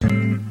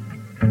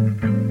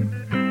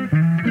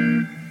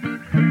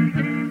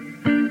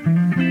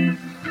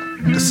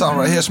song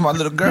right here is my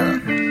little girl.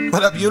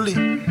 What up,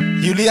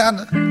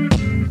 Yuliana?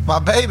 My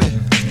baby.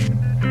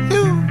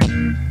 You.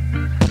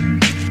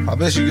 I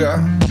miss you, girl.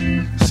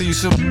 See you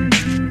soon.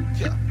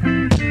 Yeah.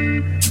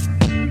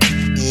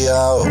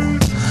 Yo,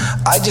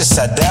 I just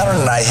sat down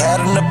and I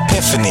had an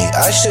epiphany.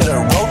 I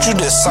should've wrote you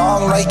this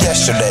song like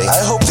yesterday.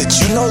 I hope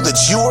that you know that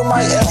you are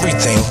my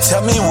everything.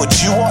 Tell me what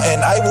you want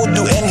and I will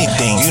do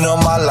anything. You know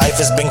my life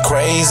has been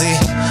crazy,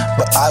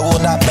 but I will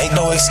not make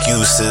no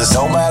excuses.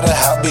 No matter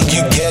how big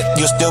you get,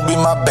 you'll still be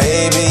my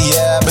baby.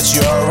 Yeah, but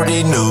you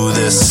already knew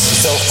this.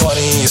 You're so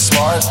funny and you're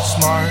smart.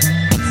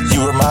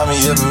 You remind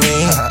me of me.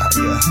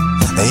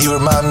 And you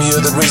remind me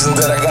of the reason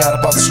that I got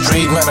up off the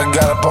street. Man, I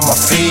got up on my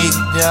feet.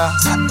 Yeah.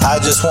 I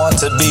just want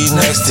to be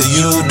next to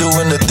you,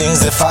 doing the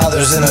things that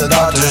fathers and the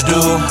doctors do.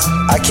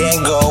 I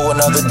can't go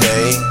another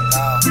day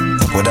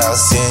without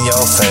seeing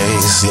your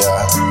face,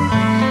 yeah.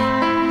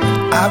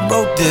 I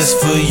wrote this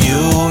for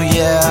you,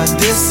 yeah.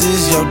 This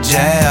is your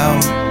jam.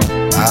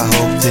 I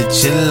hope that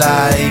you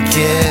like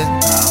it.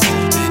 I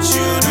hope that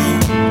you do.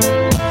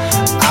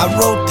 I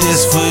wrote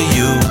this for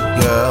you,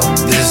 girl.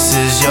 This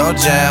is your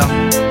jam.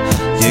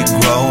 You're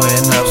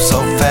growing up so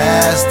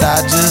fast,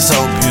 I just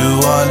hope you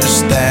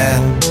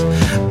understand.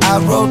 I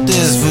wrote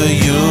this for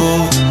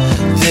you,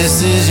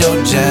 this is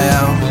your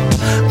jam.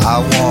 I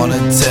wanna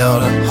tell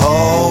the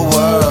whole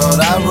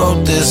world I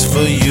wrote this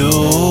for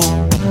you.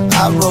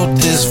 I wrote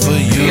this for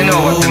you. You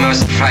know what the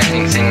most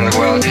frightening thing in the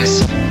world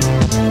is?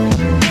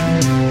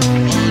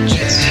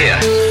 It's here.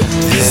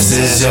 This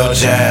is your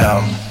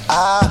jam.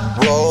 I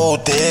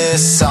wrote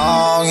this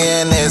song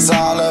and it's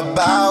all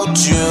about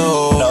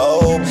you.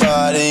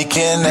 Nobody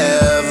can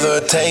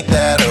ever take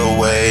that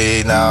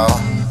away now.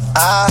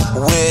 I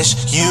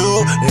wish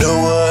you knew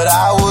what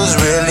I was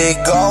really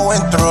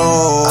going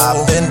through.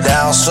 I've been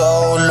down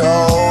so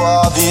low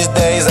all these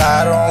days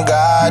I don't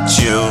got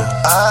you.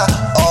 I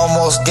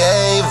almost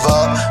gave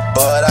up,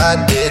 but I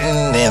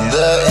didn't in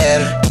the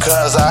end,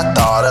 cause I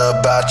thought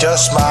about your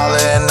smile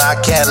and I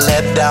can't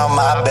let down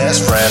my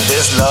best friend.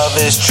 This love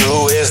is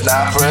true, it's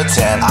not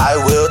pretend. I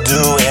will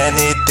do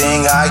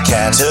anything I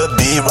can to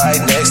be right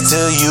next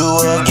to you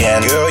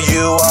again. Girl,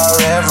 you are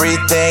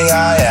everything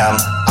I am.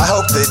 I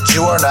hope that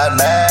you are not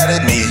mad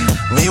at me.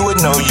 Me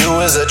with no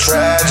you is a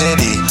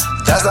tragedy.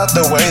 That's not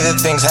the way that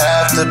things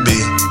have to be.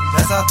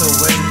 That's not the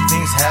way that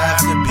things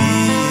have to be.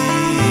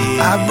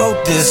 I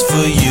wrote this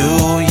for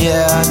you,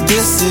 yeah.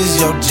 This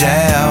is your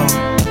jam.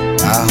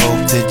 I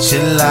hope that you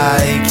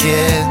like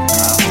it.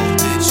 I hope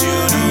that you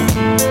do.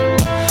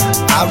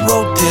 I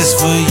wrote this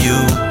for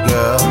you,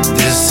 girl.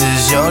 This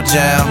is your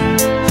jam.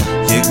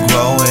 You're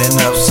growing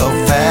up so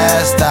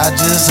fast, I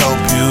just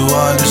hope you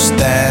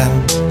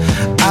understand.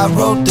 I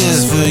wrote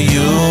this for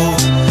you,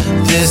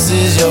 this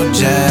is your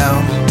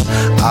jam.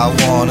 I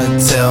wanna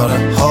tell the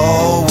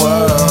whole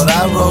world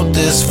I wrote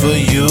this for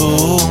you.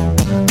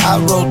 I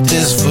wrote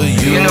this for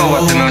you. You know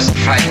what the most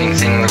frightening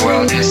thing in the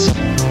world is?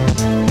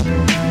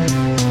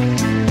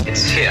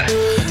 It's here.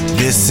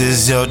 This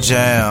is your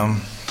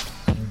jam.